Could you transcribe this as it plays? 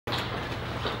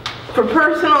For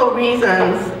personal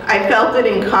reasons, I felt it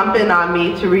incumbent on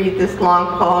me to read this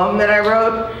long poem that I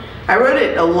wrote. I wrote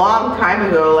it a long time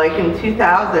ago, like in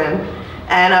 2000,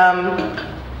 and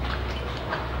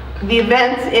the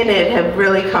events in it have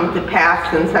really come to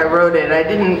pass since I wrote it. I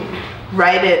didn't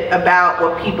write it about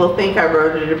what people think I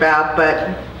wrote it about,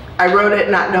 but I wrote it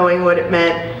not knowing what it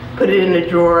meant, put it in a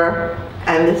drawer,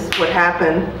 and this is what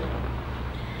happened.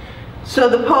 So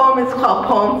the poem is called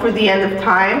Poem for the End of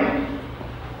Time,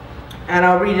 and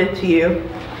I'll read it to you.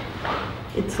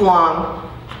 It's long.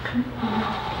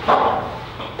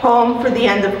 Poem for the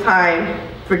End of Time,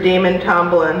 for Damon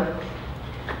Tomlin.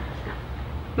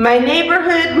 My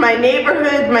neighborhood, my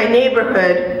neighborhood, my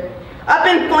neighborhood. Up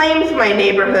in flames, my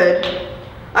neighborhood.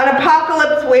 On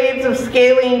apocalypse waves of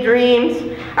scaling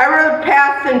dreams, I rode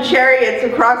past in chariots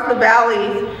across the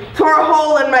valleys, tore a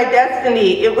hole in my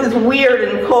destiny. It was weird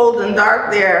and cold and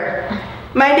dark there.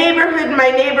 My neighborhood,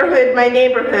 my neighborhood, my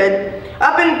neighborhood.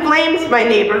 Up in flames, my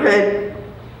neighborhood.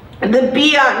 The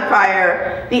B on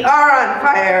fire, the R on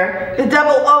fire, the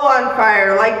double O on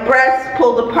fire, like breasts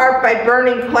pulled apart by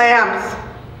burning clamps.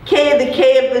 K, the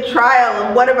K of the trial,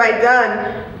 and what have I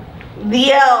done?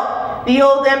 The L, the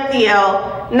old empty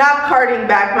L, not carting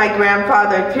back my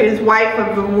grandfather to his wife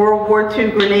of the World War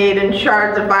II grenade and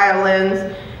shards of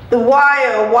violins. The Y,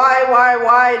 oh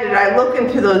why did I look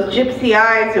into those gypsy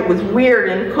eyes? It was weird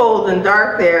and cold and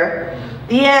dark there.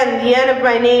 The end of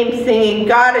my name singing,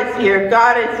 God is here,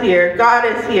 God is here, God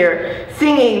is here.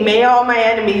 Singing, may all my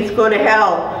enemies go to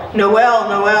hell. Noelle,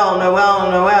 Noelle,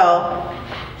 Noelle, Noelle.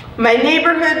 My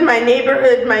neighborhood, my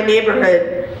neighborhood, my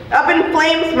neighborhood. Up in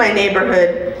flames, my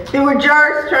neighborhood. There were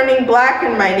jars turning black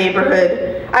in my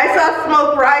neighborhood. I saw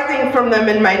smoke rising from them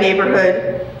in my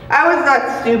neighborhood. I was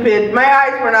not stupid, my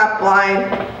eyes were not blind,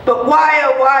 but why,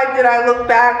 oh why did I look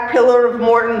back, pillar of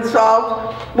molten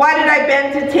salt? Why did I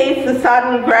bend to taste the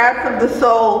sodden grass of the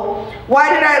soul?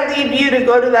 Why did I leave you to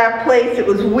go to that place? It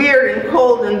was weird and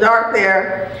cold and dark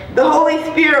there. The Holy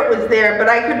Spirit was there, but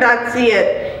I could not see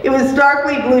it. It was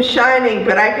darkly blue shining,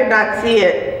 but I could not see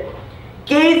it.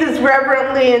 Gazes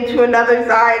reverently into another's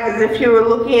eyes as if you were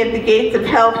looking at the gates of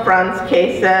hell, Franz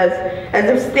K. says, as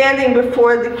if standing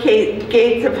before the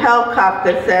gates of hell,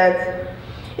 Kafka says.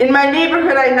 In my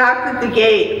neighborhood, I knocked at the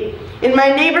gate. In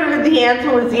my neighborhood, the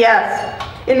answer was yes.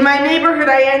 In my neighborhood,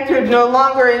 I entered, no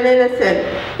longer an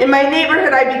innocent. In my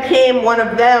neighborhood, I became one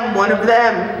of them, one of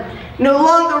them. No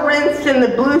longer rinsed in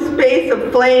the blue space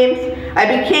of flames,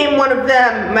 I became one of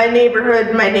them, my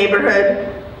neighborhood, my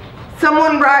neighborhood.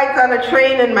 Someone rides on a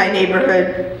train in my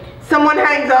neighborhood. Someone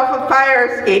hangs off a fire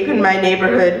escape in my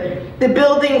neighborhood. The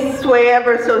buildings sway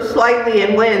ever so slightly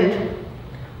in wind.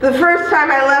 The first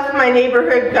time I left my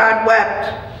neighborhood, God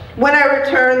wept. When I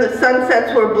returned, the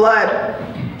sunsets were blood.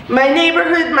 My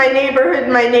neighborhood, my neighborhood,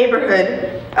 my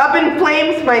neighborhood. Up in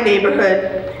flames, my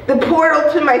neighborhood. The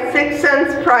portal to my sixth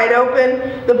sense pried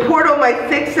open. The portal my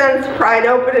sixth sense pried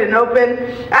open and open.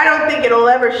 I don't think it'll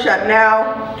ever shut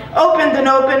now. Opened and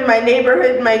opened, my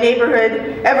neighborhood, my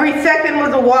neighborhood. Every second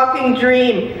was a walking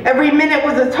dream. Every minute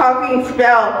was a talking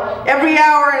spell. Every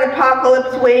hour an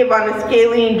apocalypse wave on a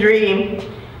scalene dream.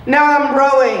 Now I'm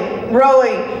rowing,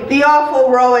 rowing, the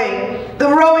awful rowing. The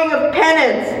rowing of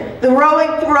penance, the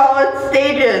rowing through all its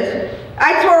stages.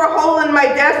 I tore a hole in my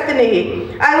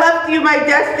destiny. I left you my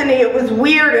destiny. It was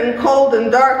weird and cold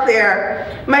and dark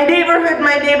there. My neighborhood,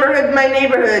 my neighborhood, my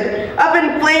neighborhood. Up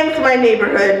in flames, my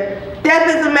neighborhood. Death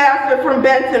is a master from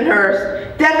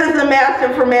Bensonhurst. Death is a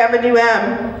master from Avenue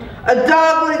M. A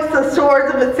dog licks the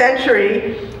swords of a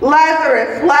century.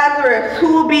 Lazarus, Lazarus,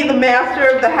 who will be the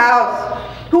master of the house?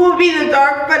 Who will be the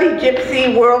dark, funny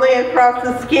gypsy whirling across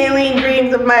the scalene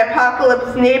dreams of my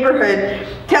apocalypse neighborhood,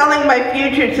 telling my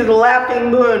future to the laughing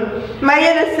moon? My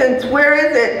innocence, where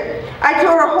is it? I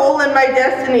tore a hole in my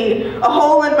destiny, a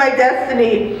hole in my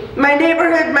destiny. My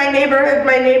neighborhood, my neighborhood,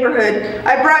 my neighborhood.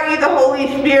 I brought you the Holy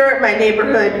Spirit, my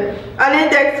neighborhood. On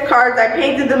index cards, I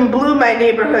painted them blue, my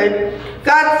neighborhood.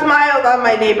 God smiled on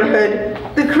my neighborhood.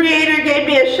 The Creator gave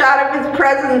me a shot of His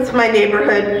presence, my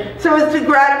neighborhood, so as to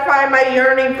gratify my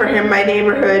yearning for Him, my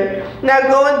neighborhood. Now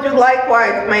go and do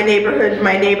likewise, my neighborhood,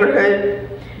 my neighborhood.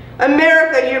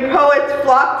 America, your poets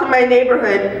flock to my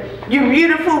neighborhood. Your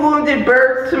beautiful wounded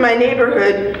birds to my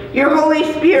neighborhood. Your Holy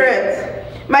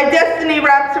Spirits. My destiny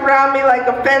wraps around me like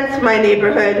a fence, my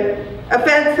neighborhood. A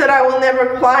fence that I will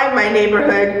never climb, my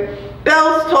neighborhood.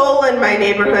 Bells toll in my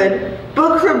neighborhood.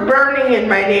 Books are burning in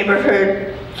my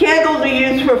neighborhood. Candles are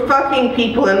used for fucking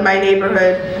people in my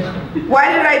neighborhood.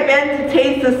 Why did I bend to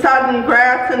taste the sodden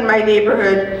grass in my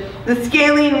neighborhood? The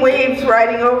scalene waves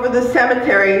riding over the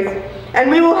cemeteries. and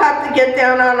we will have to get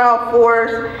down on all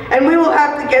fours, and we will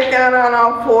have to get down on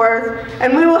all fours,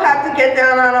 and we will have to get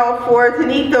down on all fours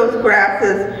and eat those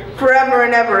grasses forever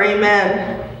and ever,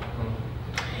 amen.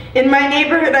 In my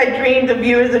neighborhood, I dreamed of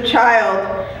you as a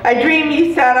child. I dreamed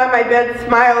you sat on my bed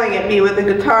smiling at me with a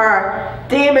guitar.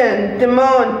 Damon,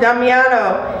 Damon,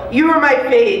 Damiano, you were my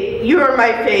fate, you were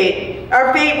my fate.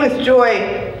 Our fate was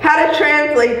joy. How to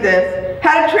translate this,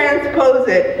 how to transpose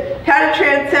it, how to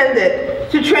transcend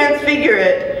it, to transfigure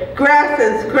it.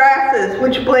 Grasses, grasses,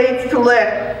 which blades to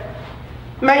lick.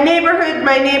 My neighborhood,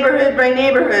 my neighborhood, my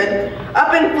neighborhood.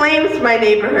 Up in flames, my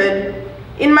neighborhood.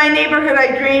 In my neighborhood,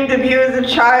 I dreamed of you as a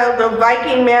child, a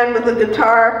Viking man with a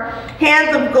guitar,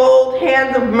 hands of gold,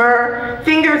 hands of myrrh,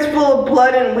 fingers full of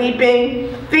blood and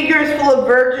weeping, fingers full of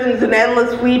virgins and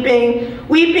endless weeping.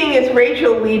 Weeping as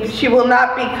Rachel weeps, she will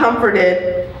not be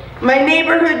comforted. My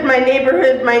neighborhood, my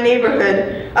neighborhood, my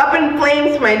neighborhood, up in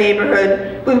flames, my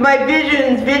neighborhood, with my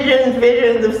visions, visions,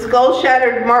 visions of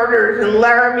skull-shattered martyrs in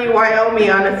Laramie, Wyoming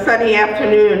on a sunny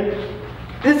afternoon.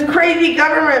 This crazy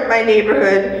government, my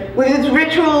neighborhood, with its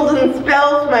rituals and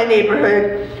spells, my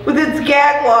neighborhood, with its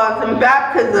gag laws and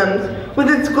baptisms, with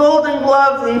its golden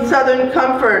gloves and southern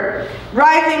comfort,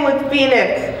 rising with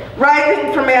Phoenix,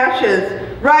 rising from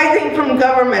ashes, rising from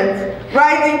governments,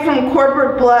 rising from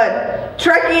corporate blood,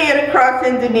 trekking it across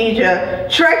Indonesia,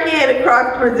 trekking it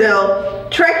across Brazil,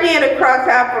 trekking it across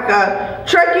Africa,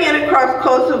 trekking it across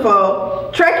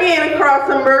Kosovo, trekking it across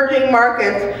emerging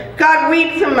markets. God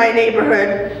weeps in my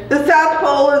neighborhood. The South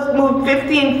Pole has moved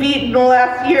 15 feet in the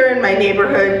last year in my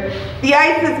neighborhood. The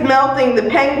ice is melting, the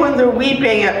penguins are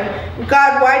weeping.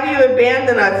 God, why do you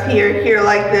abandon us here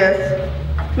like this?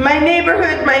 My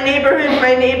neighborhood, my neighborhood,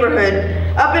 my neighborhood.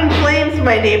 Up in flames,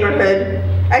 my neighborhood.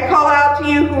 I call out to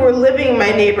you who are living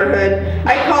my neighborhood.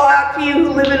 I call out to you who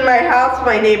live in my house,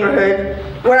 my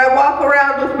neighborhood, where I walk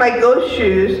around with my ghost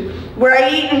shoes, where I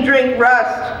eat and drink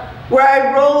rust, where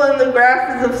I roll in the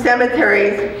grasses of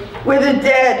cemeteries, where the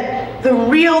dead, the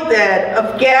real dead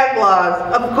of gag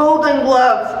laws, of golden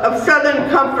gloves, of southern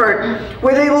comfort,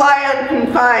 where they lie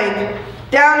unconfined,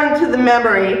 down into the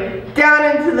memory,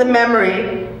 down into the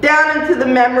memory, down into the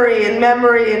memory and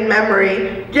memory and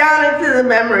memory, down into the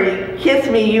memory. Kiss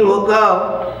me, you will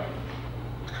go.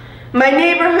 My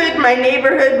neighborhood, my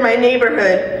neighborhood, my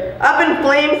neighborhood. Up in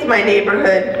flames, my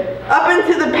neighborhood. Up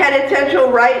into the penitential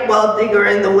right well digger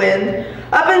in the wind.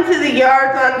 Up into the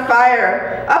yards on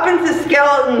fire. Up into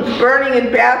skeletons burning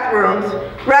in bathrooms,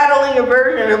 rattling a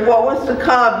version of what was to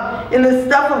come in the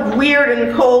stuff of weird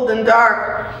and cold and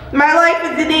dark. My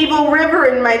life is an evil river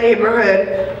in my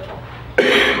neighborhood.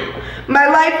 My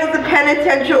life is a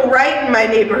penitential rite in my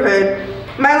neighborhood.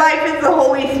 My life is the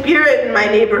Holy Spirit in my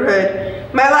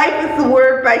neighborhood. My life is the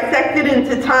Word bisected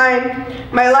into time.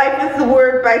 My life is the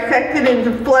Word bisected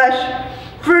into flesh,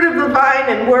 fruit of the vine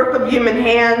and work of human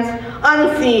hands,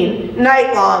 unseen,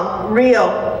 night-long,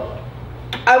 real.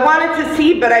 I wanted to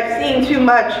see, but I've seen too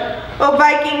much. Oh,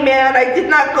 Viking man, I did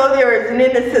not go there as an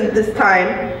innocent this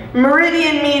time.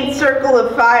 Meridian means circle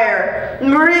of fire.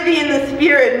 Meridian, the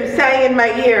spirit who sang in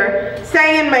my ear,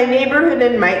 sang in my neighborhood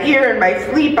in my ear in my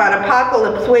sleep on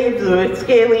apocalypse waves of a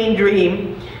scalene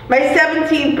dream. My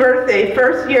 17th birthday,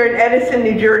 first year in Edison,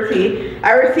 New Jersey,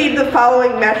 I received the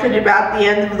following message about the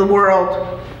end of the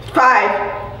world.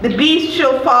 5. The beast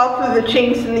shall fall through the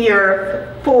chinks in the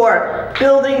earth. 4.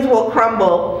 Buildings will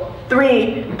crumble.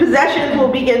 3. Possessions will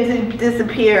begin to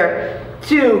disappear.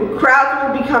 2.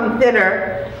 Crowds will become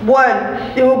thinner.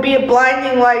 1. There will be a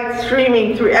blinding light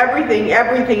streaming through everything,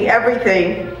 everything,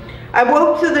 everything. I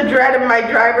woke to the dread of my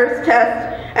driver's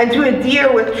test and to a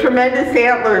deer with tremendous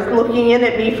antlers looking in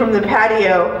at me from the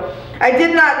patio. I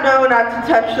did not know not to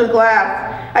touch the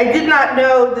glass. I did not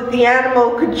know that the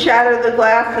animal could shatter the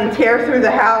glass and tear through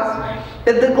the house,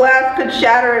 that the glass could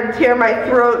shatter and tear my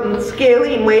throat in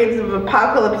scalene waves of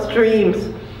apocalypse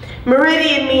dreams.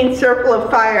 Meridian means circle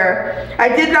of fire. I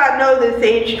did not know this,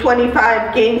 age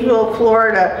 25, Gainesville,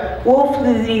 Florida, wolf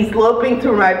disease loping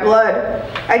through my blood.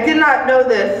 I did not know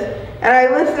this, and I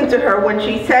listened to her when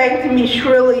she sang to me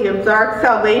shrilly of dark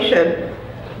salvation.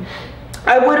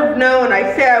 I would have known,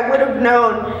 I say I would have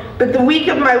known, but the week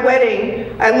of my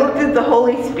wedding, I looked at the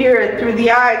Holy Spirit through the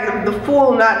eyes of the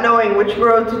fool not knowing which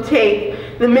road to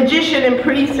take, the magician and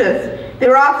priestess,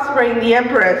 their offspring, the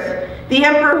empress, the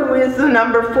emperor who is the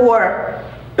number 4.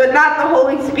 But not the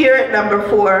Holy Spirit, number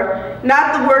 4.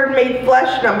 Not the Word made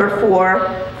flesh, number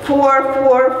 4. 4,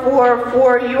 4, 4,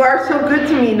 4. You are so good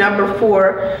to me, number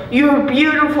 4. You are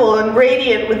beautiful and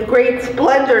radiant with great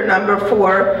splendor, number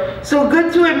 4. So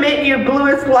good to emit your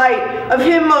bluest light. Of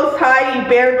him most high you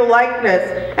bear the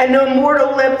likeness, and no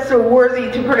mortal lips are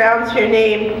worthy to pronounce your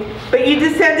name. But you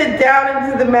descended down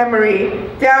into the memory,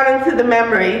 down into the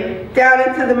memory, down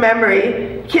into the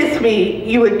memory. Kiss me,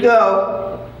 you would go.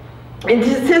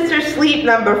 Into sister sleep,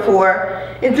 number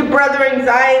 4. Into brother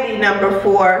anxiety, number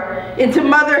 4. Into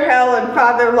mother hell and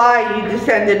father lie, you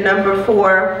descended, number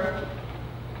 4.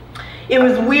 It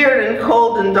was weird and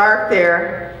cold and dark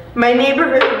there. My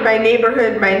neighborhood, my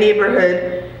neighborhood, my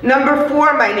neighborhood. Number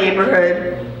 4, my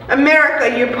neighborhood.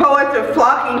 America, your poets are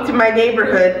flocking to my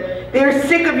neighborhood. They are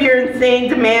sick of your insane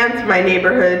demands, my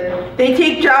neighborhood. They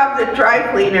take jobs at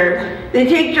dry cleaners. They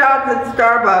take jobs at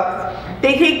Starbucks.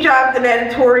 They take jobs in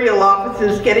editorial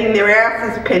offices getting their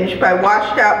asses pinched by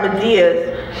washed out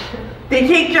Medeas. They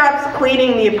take jobs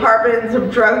cleaning the apartments of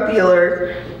drug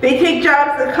dealers. They take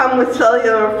jobs that come with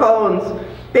cellular phones.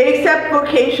 They accept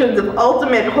vocations of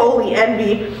ultimate holy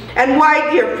envy. And why,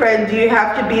 dear friend, do you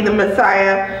have to be the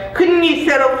Messiah? Couldn't you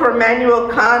settle for Immanuel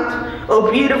Kant,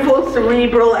 O beautiful,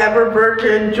 cerebral,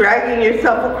 ever-virgin, dragging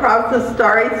yourself across the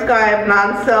starry sky of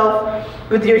non-self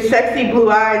with your sexy blue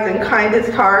eyes and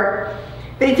kindest heart?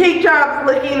 They take jobs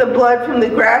licking the blood from the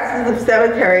grasses of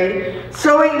cemetery,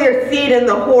 sowing their seed in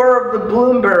the horror of the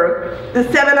Bloomberg,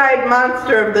 the seven-eyed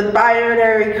monster of the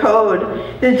binary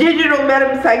code, the digital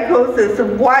metempsychosis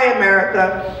of why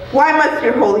America? Why must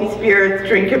your Holy Spirits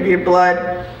drink of your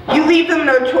blood? You leave them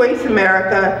no choice,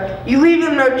 America. You leave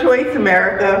them no choice,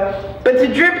 America, but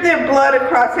to drip their blood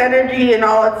across energy in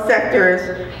all its sectors,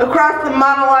 across the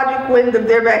monologic wind of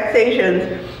their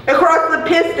vexations, across the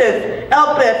pistis,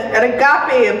 elpis, and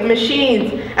agape of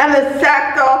machines, and the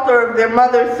sacked altar of their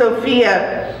mother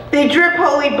Sophia. They drip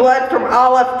holy blood from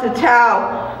Aleph to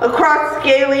Tau, across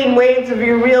scalene waves of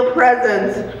your real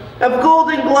presence, of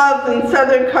golden gloves and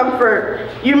southern comfort,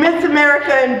 your Miss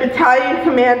America and battalion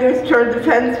commanders turned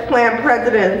defense plan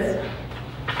presidents.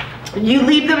 You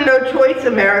leave them no choice,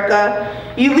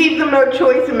 America. You leave them no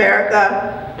choice,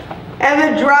 America.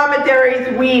 And the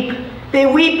dromedaries weep. They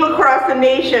weep across the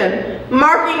nation,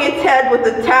 marking its head with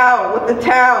the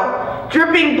towel,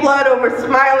 dripping blood over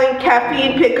smiling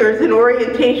caffeine pickers in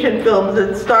orientation films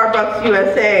at Starbucks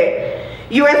USA.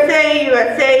 USA,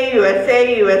 USA,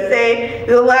 USA, USA,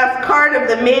 the last card of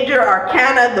the major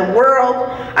arcana, the world.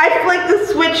 I flick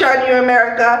the switch on you,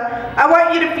 America. I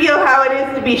want you to feel how it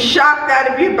is to be shocked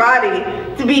out of your body,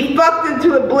 to be fucked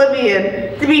into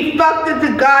oblivion, to be fucked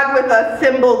into God with us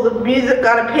symbols of music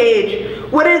on a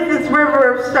page. What is this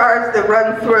river of stars that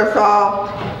runs through us all?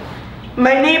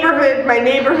 My neighborhood, my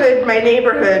neighborhood, my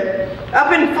neighborhood.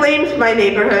 Up in flames, my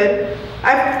neighborhood.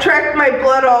 I've trekked my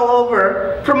blood all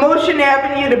over, from Ocean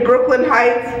Avenue to Brooklyn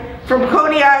Heights, from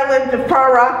Coney Island to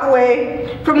Far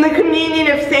Rockaway, from the communion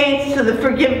of saints to the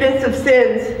forgiveness of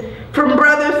sins, from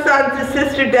brother son to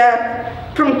sister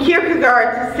death, from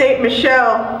Kierkegaard to Saint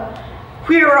Michel.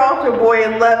 Queer altar boy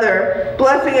in leather,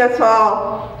 blessing us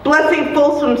all, blessing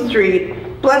Folsom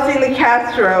Street, blessing the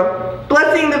Castro,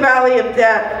 blessing the Valley of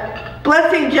Death,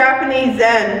 blessing Japanese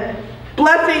Zen,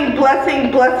 blessing,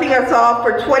 blessing, blessing us all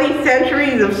for 20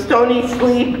 centuries of stony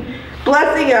sleep,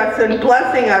 blessing us and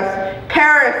blessing us.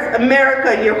 Paris,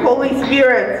 America, your Holy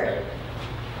Spirits.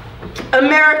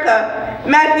 America,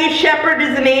 Matthew Shepard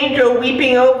is an angel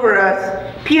weeping over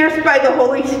us, pierced by the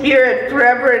Holy Spirit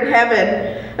forever in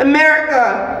heaven.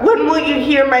 America, when will you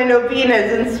hear my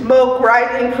novenas and smoke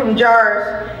rising from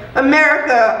jars?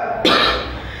 America,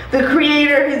 the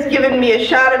Creator has given me a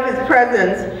shot of His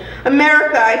presence.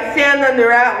 America, I stand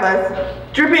under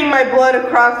Atlas, dripping my blood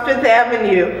across Fifth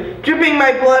Avenue, dripping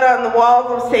my blood on the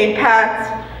walls of St.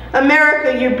 Pat's.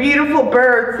 America, your beautiful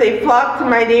birds, they flock to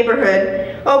my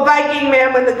neighborhood. Oh, Viking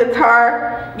man with a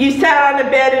guitar, you sat on a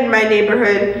bed in my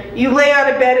neighborhood. You lay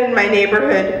on a bed in my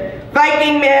neighborhood.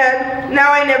 Viking man,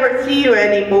 now I never see you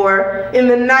anymore. In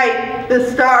the night, the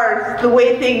stars, the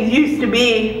way things used to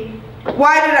be.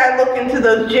 Why did I look into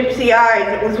those gypsy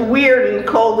eyes? It was weird and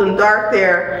cold and dark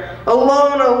there.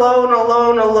 Alone, alone,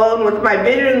 alone, alone with my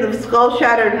visions of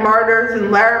skull-shattered martyrs in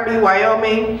Laramie,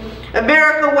 Wyoming.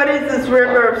 America, what is this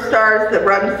river of stars that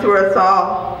runs through us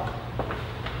all?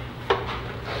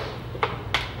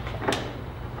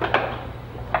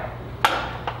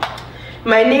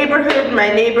 My neighborhood,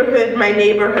 my neighborhood, my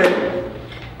neighborhood.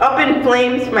 Up in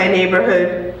flames, my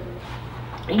neighborhood.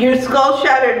 You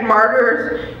skull-shattered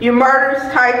martyrs, you martyrs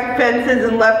tied to fences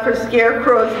and left for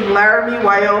scarecrows in Laramie,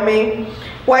 Wyoming.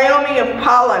 Wyoming of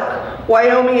Pollock,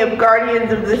 Wyoming of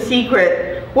guardians of the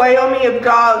secret, Wyoming of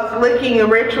dogs licking a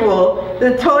ritual.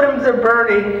 The totems are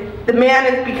burning, the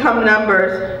man has become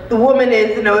numbers, the woman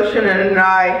is an ocean and an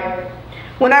eye.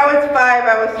 When I was 5,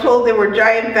 I was told there were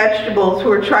giant vegetables who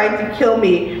were trying to kill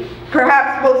me,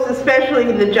 perhaps most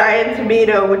especially the giant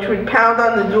tomato which would pound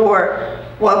on the door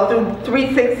while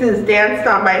 3/6 danced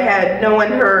on my head. No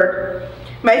one heard.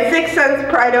 My sixth sense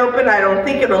pried open, I don't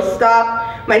think it'll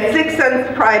stop. My sixth sense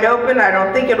pried open, I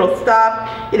don't think it'll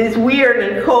stop. It is weird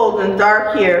and cold and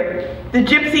dark here. The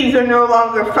gypsies are no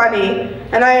longer funny,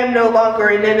 and I am no longer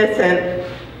an innocent.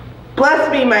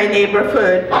 Bless me, my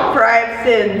neighborhood, for I have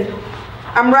sinned.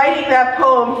 I'm writing that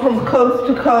poem from coast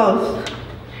to coast.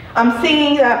 I'm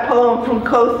singing that poem from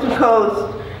coast to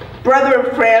coast. Brother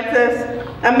of Francis,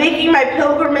 I'm making my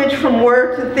pilgrimage from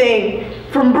word to thing,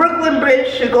 from Brooklyn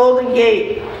Bridge to Golden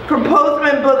Gate, from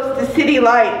Postman Books to City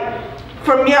Light,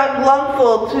 from Young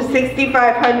Lungful to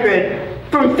 6500,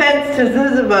 from Fence to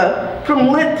Ziziva,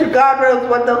 from Lit to God knows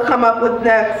what they'll come up with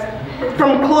next,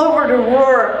 from Clover to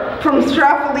Roar, from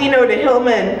Straffolino to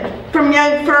Hillman, from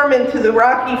Young Furman to the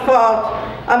Rocky Fault.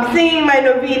 I'm singing my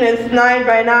novenas 9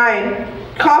 by 9.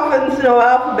 Coffins no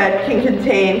alphabet can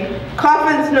contain,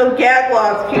 coffins no gag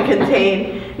laws can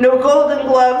contain, no golden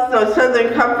gloves, no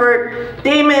southern comfort,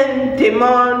 Damon,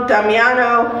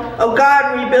 Damiano, oh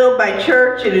God, rebuild my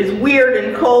church, it is weird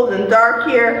and cold and dark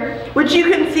here, which you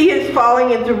can see is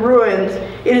falling into ruins,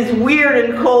 it is weird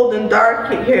and cold and dark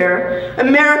here.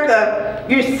 America,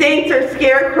 your saints are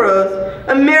scarecrows,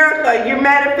 America, your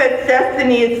manifest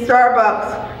destiny is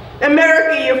Starbucks,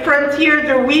 America, your frontiers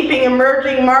are weeping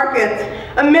emerging markets.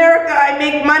 America, I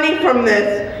make money from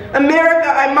this. America,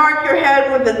 I mark your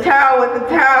head with a towel,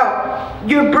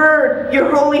 Your bird,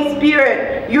 your Holy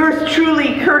Spirit, yours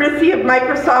truly, courtesy of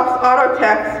Microsoft's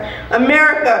Autotext.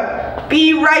 America,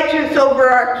 be righteous over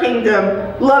our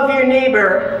kingdom. Love your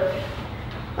neighbor.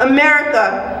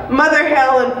 America, Mother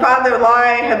Hell and Father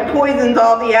Lie have poisoned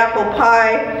all the apple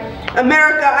pie.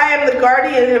 America, I am the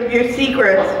guardian of your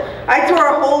secrets. I tore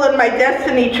a hole in my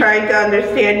destiny trying to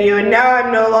understand you, and now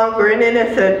I'm no longer an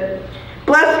innocent.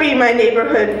 Bless me, my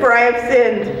neighborhood, for I have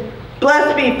sinned.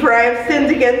 Bless me, for I have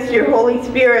sinned against your Holy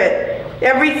Spirit.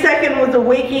 Every second was a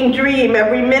waking dream.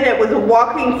 Every minute was a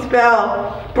walking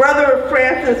spell. Brother of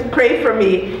Francis, pray for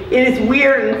me. It is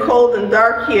weird and cold and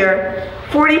dark here.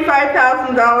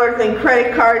 $45,000 in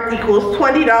credit cards equals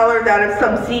 $20 out of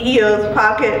some CEO's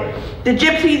pocket. The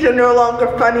gypsies are no longer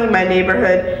funny, my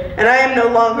neighborhood, and I am no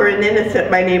longer an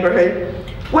innocent, my neighborhood.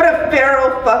 What a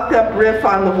feral, fucked up riff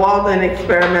on the Walden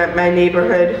experiment, my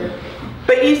neighborhood.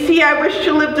 But you see, I wish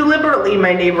to live deliberately,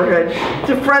 my neighborhood,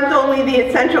 to front only the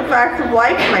essential facts of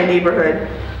life, my neighborhood,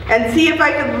 and see if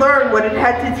I could learn what it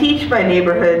had to teach my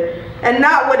neighborhood, and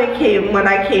not when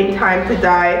I came time to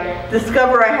die,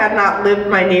 discover I had not lived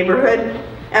my neighborhood,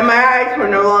 and my eyes were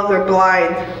no longer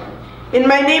blind. In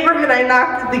my neighborhood, I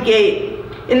knocked at the gate.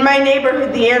 In my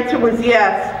neighborhood, the answer was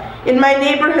yes. In my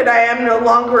neighborhood, I am no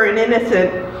longer an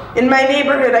innocent. In my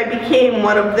neighborhood, I became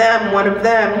one of them, one of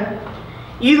them.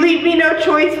 You leave me no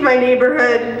choice, my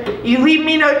neighborhood. You leave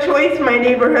me no choice, my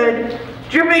neighborhood.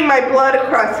 Dripping my blood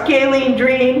across scalene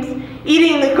dreams,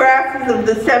 eating the grasses of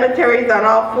the cemeteries on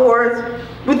all fours.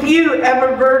 With you,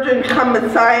 ever virgin come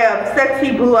Messiah of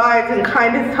sexy blue eyes and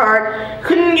kindest heart,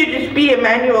 couldn't you just be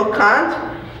Immanuel Kant?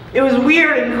 It was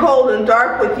weird and cold and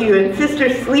dark with you, in sister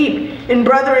sleep, in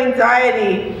brother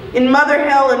anxiety, in mother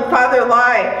hell and father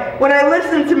lie, when I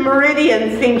listened to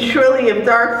Meridian sing shrilly of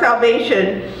dark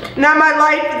salvation. Now my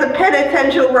life is a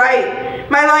penitential rite.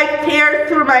 My life tears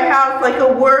through my house like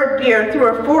a word deer through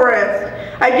a forest.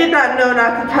 I did not know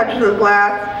not to touch the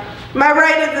glass. My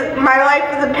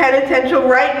life is a penitential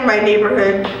rite in my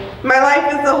neighborhood. My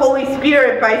life is the Holy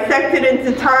Spirit bisected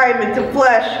into time, into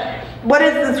flesh. What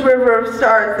is this river of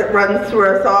stars that runs through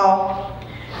us all?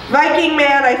 Viking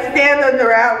man, I stand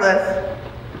under Atlas,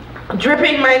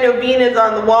 dripping my novenas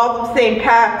on the walls of St.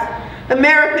 Pat's.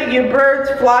 America, your birds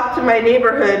flock to my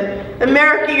neighborhood.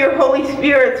 America, your Holy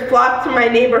Spirits flock to my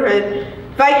neighborhood.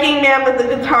 Viking man with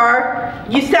a guitar,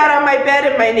 you sat on my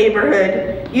bed in my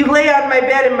neighborhood. You lay on my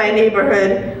bed in my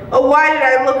neighborhood. Oh, why did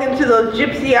I look into those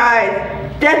gypsy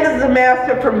eyes? Death is a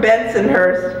master from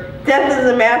Bensonhurst. Death is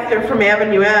a master from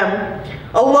Avenue M.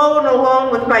 Alone,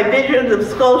 alone with my visions of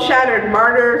skull-shattered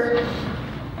martyrs.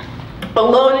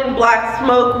 Alone in black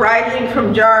smoke rising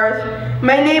from jars.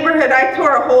 My neighborhood, I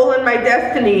tore a hole in my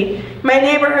destiny. My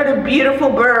neighborhood of beautiful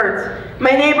birds.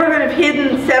 My neighborhood of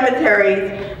hidden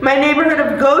cemeteries. My neighborhood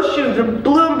of ghost shoes of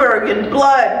Bloomberg and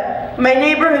blood. My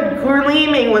neighborhood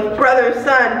gleaming with brother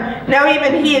sun. Now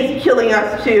even he is killing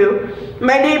us too.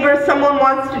 My neighbor, someone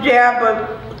wants to jab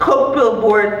a Coke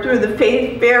billboard through the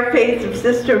fair face of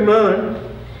Sister Moon.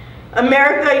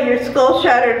 America, your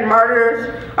skull-shattered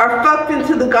martyrs are fucked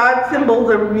into the god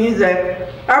symbols of music,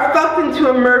 are fucked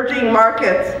into emerging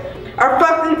markets, are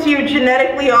fucked into your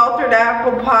genetically altered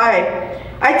apple pie.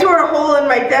 I tore a hole in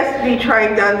my destiny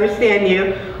trying to understand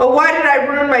you. Oh, why did I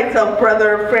ruin myself,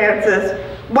 brother of Francis?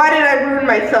 Why did I ruin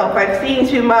myself? I've seen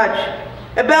too much.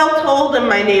 A bell tolled in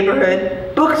my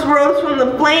neighborhood. Books rose from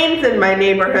the flames in my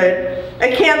neighborhood.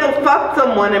 A candle fucked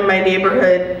someone in my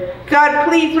neighborhood. God,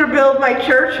 please rebuild my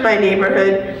church, my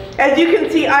neighborhood. As you can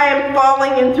see, I am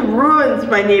falling into ruins,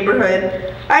 my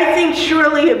neighborhood. I sing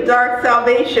surely of dark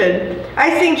salvation.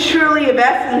 I sing surely of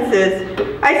essences.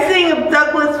 I sing of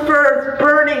Douglas firs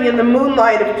burning in the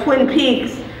moonlight of Twin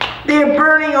Peaks. They are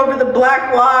burning over the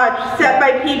Black Lodge, set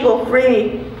by people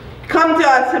free. Come to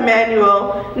us,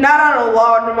 Emmanuel, not on a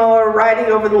lawnmower riding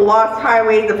over the lost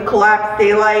highways of collapsed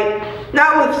daylight,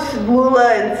 not with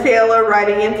Lula and Sailor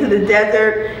riding into the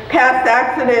desert, past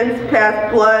accidents,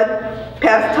 past blood,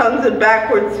 past tongues of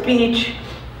backward speech,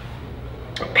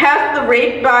 past the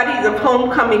raped bodies of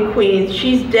homecoming queens,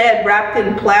 she's dead, wrapped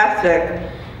in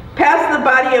plastic, past the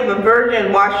body of a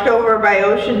virgin washed over by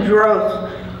ocean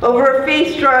dross, over a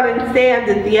face drawn in sand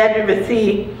at the edge of a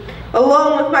sea.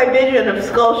 Alone with my vision of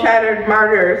skull-shattered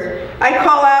martyrs, I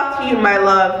call out to you, my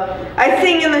love. I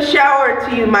sing in the shower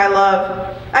to you, my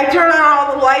love. I turn on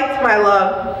all the lights, my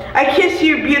love. I kiss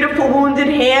your beautiful wounded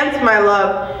hands, my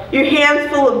love. Your hands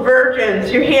full of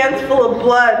virgins, your hands full of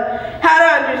blood. How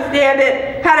to understand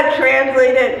it, how to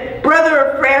translate it. Brother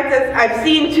of Francis, I've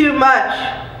seen too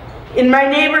much. In my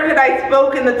neighborhood I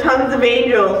spoke in the tongues of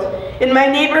angels. In my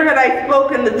neighborhood I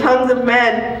spoke in the tongues of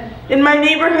men. In my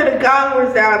neighborhood a gong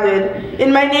resounded.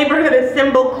 In my neighborhood a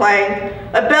cymbal clanged.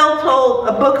 A bell tolled,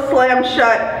 a book slammed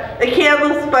shut. A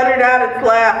candle sputtered out its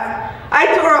last.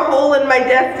 I tore a hole in my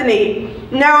destiny.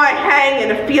 Now I hang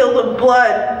in a field of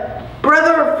blood.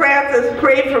 Brother of Francis,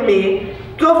 pray for me.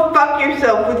 Go fuck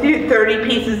yourself with your 30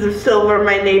 pieces of silver,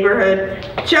 my neighborhood.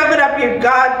 Shove it up your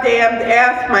goddamned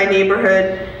ass, my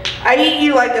neighborhood. I eat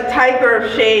you like a tiger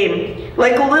of shame.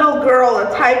 Like a little girl,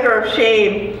 a tiger of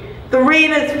shame. The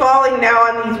rain is falling now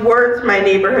on these words, my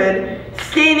neighborhood,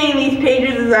 staining these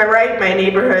pages as I write, my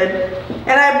neighborhood.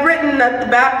 And I've written that the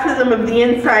baptism of the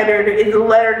insider is a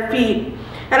lettered feet.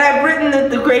 And I've written that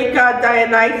the great god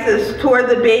Dionysus tore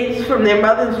the babes from their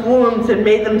mother's wombs and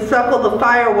made them suckle the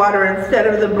firewater instead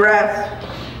of the breast.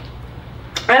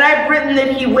 And I've written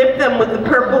that he whipped them with the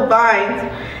purple vines,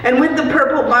 and with the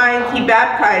purple vines he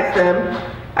baptized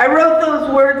them. I wrote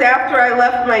those words after I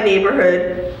left my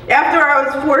neighborhood, after I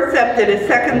was forcepted a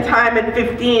second time at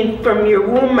 15 from your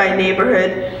womb, my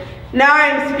neighborhood. Now I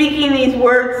am speaking these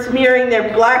words, smearing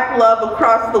their black love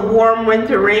across the warm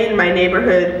winter rain, my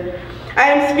neighborhood. I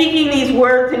am speaking these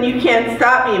words and you can't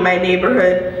stop me, my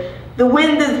neighborhood. The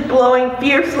wind is blowing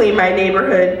fiercely, my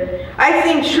neighborhood. I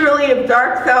sing surely of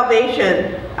dark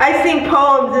salvation. I sing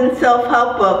poems in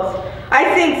self-help books.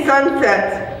 I sing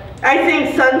sunsets. I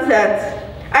sing sunsets.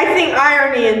 I sing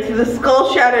irony into the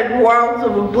skull-shattered worlds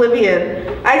of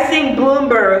oblivion. I sing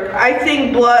Bloomberg. I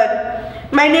sing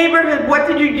blood. My neighborhood, what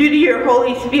did you do to your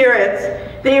holy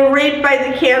spirits? They are raped by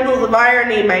the candles of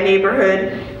irony, my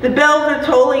neighborhood. The bells are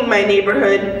tolling, my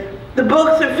neighborhood. The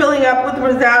books are filling up with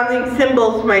resounding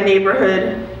cymbals, my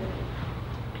neighborhood.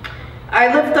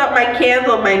 I lift up my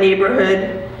candle, my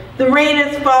neighborhood. The rain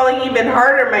is falling even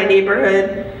harder, my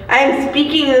neighborhood. I am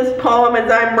speaking this poem as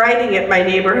I'm writing it, my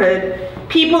neighborhood.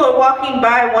 People are walking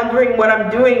by wondering what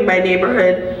I'm doing, my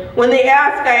neighborhood. When they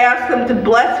ask, I ask them to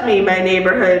bless me, my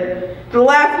neighborhood. The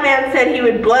last man said he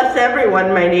would bless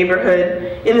everyone, my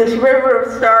neighborhood, in this river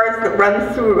of stars that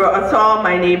runs through us all,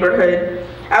 my neighborhood.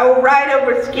 I will ride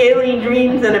over scaling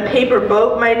dreams in a paper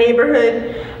boat, my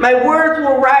neighborhood. My words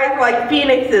will rise like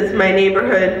phoenixes, my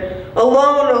neighborhood.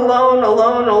 Alone, alone,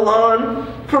 alone,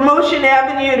 alone. From Ocean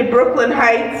Avenue to Brooklyn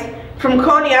Heights, from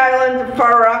Coney Island to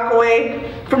Far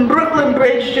Rockaway, from Brooklyn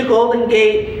Bridge to Golden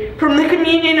Gate, from the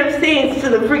communion of saints to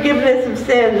the forgiveness of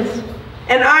sins.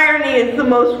 And irony is the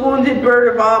most wounded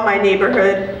bird of all, my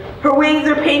neighborhood. Her wings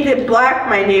are painted black,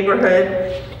 my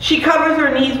neighborhood. She covers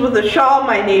her knees with a shawl,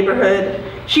 my neighborhood.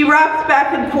 She rocks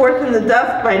back and forth in the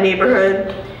dust, my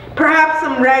neighborhood. Perhaps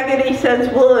some raggedy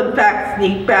sense will in fact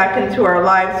sneak back into our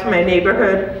lives, my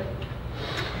neighborhood.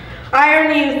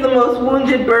 Irony is the most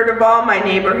wounded bird of all, my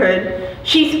neighborhood.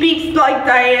 She speaks like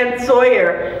Diane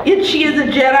Sawyer, yet she is a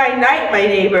Jedi Knight, my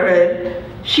neighborhood.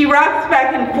 She rocks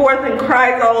back and forth and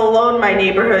cries all alone, my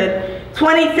neighborhood.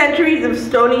 20 centuries of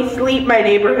stony sleep, my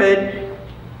neighborhood.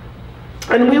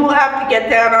 and we will have to get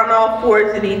down on all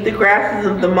fours and eat the grasses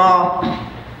of the mall.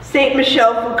 Saint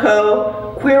Michel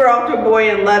Foucault, queer altar boy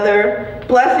in leather,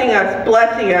 blessing us,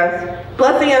 blessing us,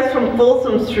 blessing us from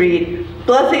Folsom Street,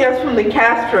 blessing us from the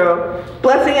Castro,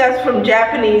 blessing us from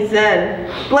Japanese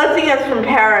Zen, blessing us from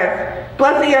Paris,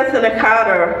 blessing us in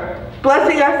Ecuador,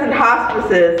 blessing us in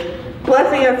hospices,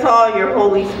 blessing us all, your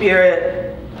Holy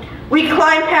Spirit. We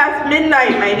climb past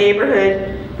midnight, my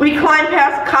neighborhood. We climb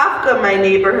past Kafka, my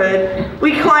neighborhood.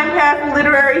 We climb past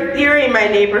literary theory, my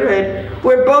neighborhood,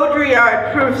 where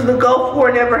Baudrillard proves the Gulf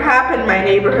War never happened, my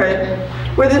neighborhood,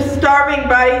 where the starving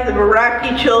bodies of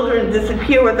Iraqi children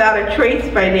disappear without a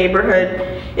trace, my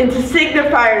neighborhood, into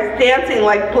signifiers dancing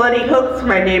like bloody hooks,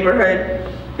 my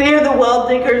neighborhood. They are the well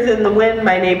diggers in the wind,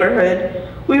 my neighborhood.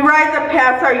 We rise up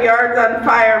past our yards on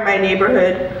fire, my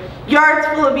neighborhood. Yards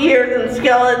full of years and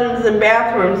skeletons and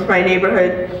bathrooms, my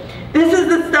neighborhood. This is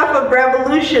the stuff of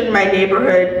revolution, my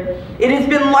neighborhood. It has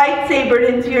been lightsabered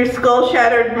into your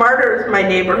skull-shattered martyrs, my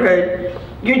neighborhood.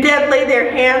 Your dead lay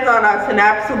their hands on us in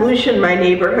absolution, my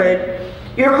neighborhood.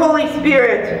 Your Holy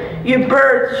Spirit, your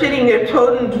birds shitting their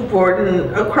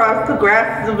Totenforden across the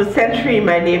grasses of a century,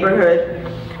 my neighborhood.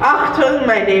 Achtung,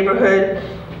 my neighborhood.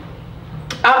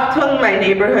 Achtung, my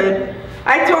neighborhood.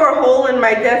 I tore a hole in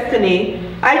my destiny.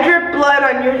 I drip blood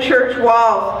on your church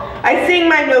walls. I sing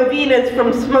my novenas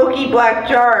from smoky black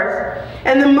jars.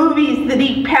 And the movies that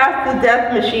eke past the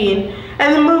death machine.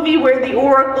 And the movie where the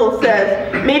oracle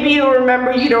says, maybe you'll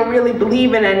remember you don't really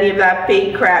believe in any of that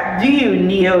fake crap, do you,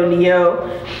 Neo?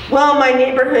 Well, my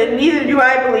neighborhood, neither do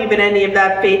I believe in any of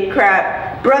that fake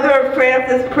crap. Brother of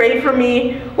Francis, pray for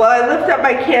me while I lift up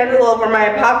my candle over my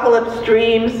apocalypse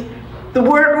dreams. The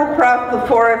word will cross the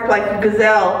forest like a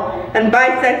gazelle and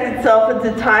bisect itself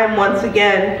into time once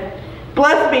again.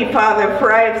 Bless me, Father,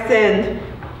 for I have sinned.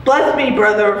 Bless me,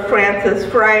 brother of Francis,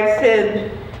 for I have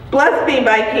sinned. Bless me,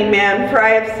 Viking man, for I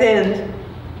have sinned.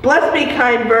 Bless me,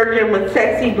 kind virgin with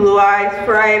sexy blue eyes,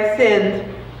 for I have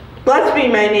sinned. Bless me,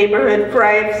 my neighborhood, for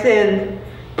I have sinned.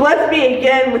 Bless me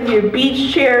again with your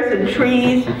beach chairs and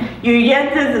trees, your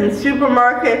yentas and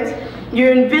supermarkets,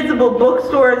 your invisible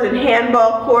bookstores and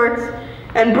handball courts,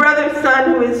 and brother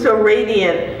sun who is so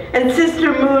radiant, and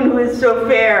sister moon who is so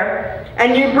fair,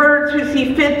 and your birds who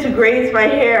see fit to graze my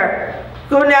hair.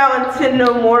 Go now and sin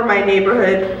no more, my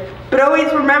neighborhood. But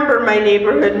always remember, my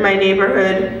neighborhood, my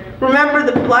neighborhood. Remember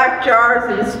the black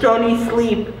jars and stony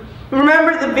sleep.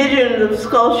 Remember the visions of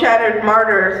skull-shattered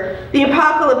martyrs, the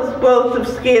apocalypse boats of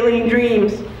scaling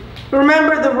dreams.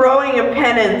 Remember the rowing of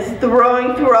penance, the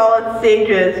rowing through all its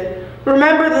stages.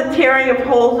 Remember the tearing of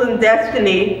holes in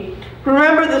destiny.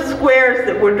 Remember the squares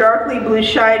that were darkly blue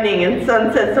shining in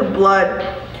sunsets of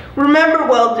blood. Remember,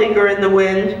 well digger in the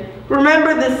wind.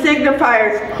 Remember the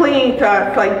signifiers clinging to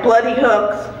us like bloody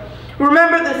hooks.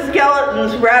 Remember the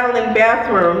skeletons rattling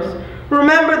bathrooms.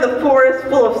 Remember the forest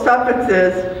full of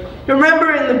suffixes.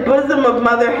 Remember in the bosom of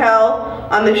Mother Hell,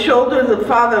 on the shoulders of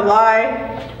Father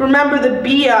Lie. Remember the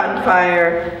B on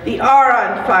fire, the R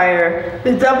on fire,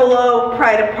 the double O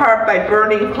pried apart by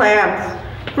burning clamps.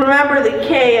 Remember the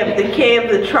K of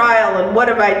the trial and what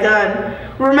have I done.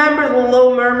 Remember the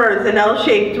low murmurs in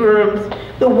L-shaped rooms,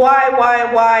 the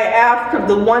why asked of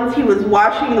the ones he was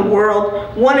watching the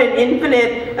world, one and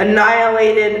infinite,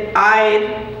 annihilated,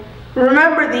 eyed.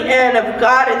 Remember the N of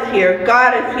God is here,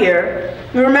 God is here.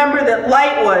 Remember that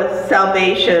light was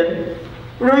salvation.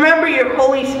 Remember your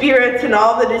Holy Spirits and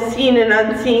all that is seen and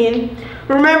unseen.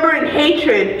 Remember in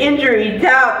hatred, injury,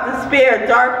 doubt, despair,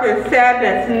 darkness,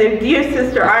 sadness, and their dear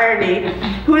sister irony,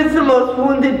 who is the most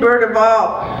wounded bird of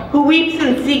all, who weeps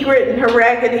in secret in her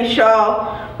raggedy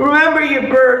shawl. Remember your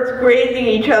birds grazing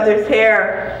each other's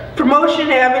hair, from Ocean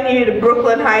Avenue to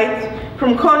Brooklyn Heights,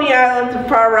 from Coney Island to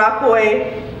Far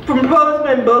Rockaway, from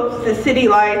Postman Books to City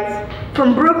Lights,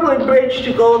 from Brooklyn Bridge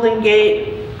to Golden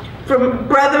Gate, from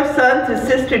brother sun to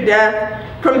sister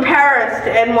death, from Paris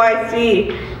to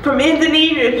NYC, from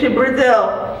Indonesia to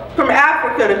Brazil, from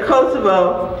Africa to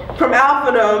Kosovo, from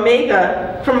Alpha to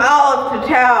Omega, from Aleph to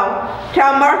Tau,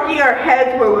 Tau marking our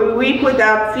heads where we weep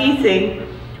without ceasing.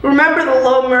 Remember the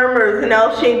low murmurs in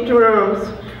L-shaped rooms.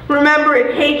 Remember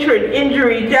in hatred,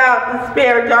 injury, doubt,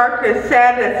 despair, darkness,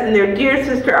 sadness, and their dear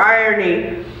sister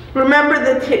irony.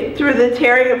 Remember through the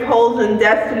tearing of holes in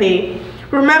destiny.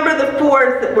 Remember the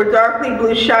fours that were darkly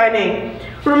blue shining.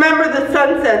 Remember the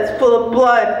sunsets full of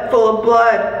blood, full of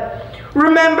blood.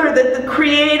 Remember that the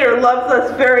Creator loves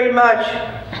us very much,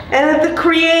 and that the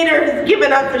Creator has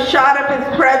given us a shot of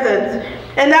His presence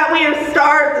and that we are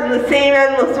stars in the same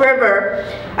endless river.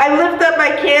 I lift up my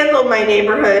candle, my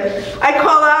neighborhood. I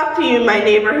call out to you, my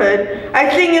neighborhood.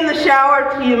 I sing in the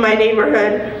shower to you, my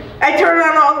neighborhood. I turn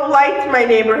on all the lights, my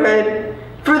neighborhood.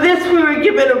 For this we were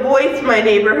given a voice, my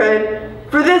neighborhood.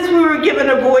 For this we were given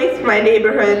a voice, my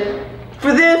neighborhood.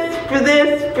 For this,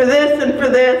 and for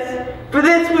this. For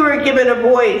this we were given a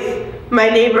voice, my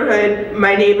neighborhood,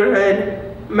 my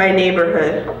neighborhood, my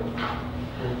neighborhood.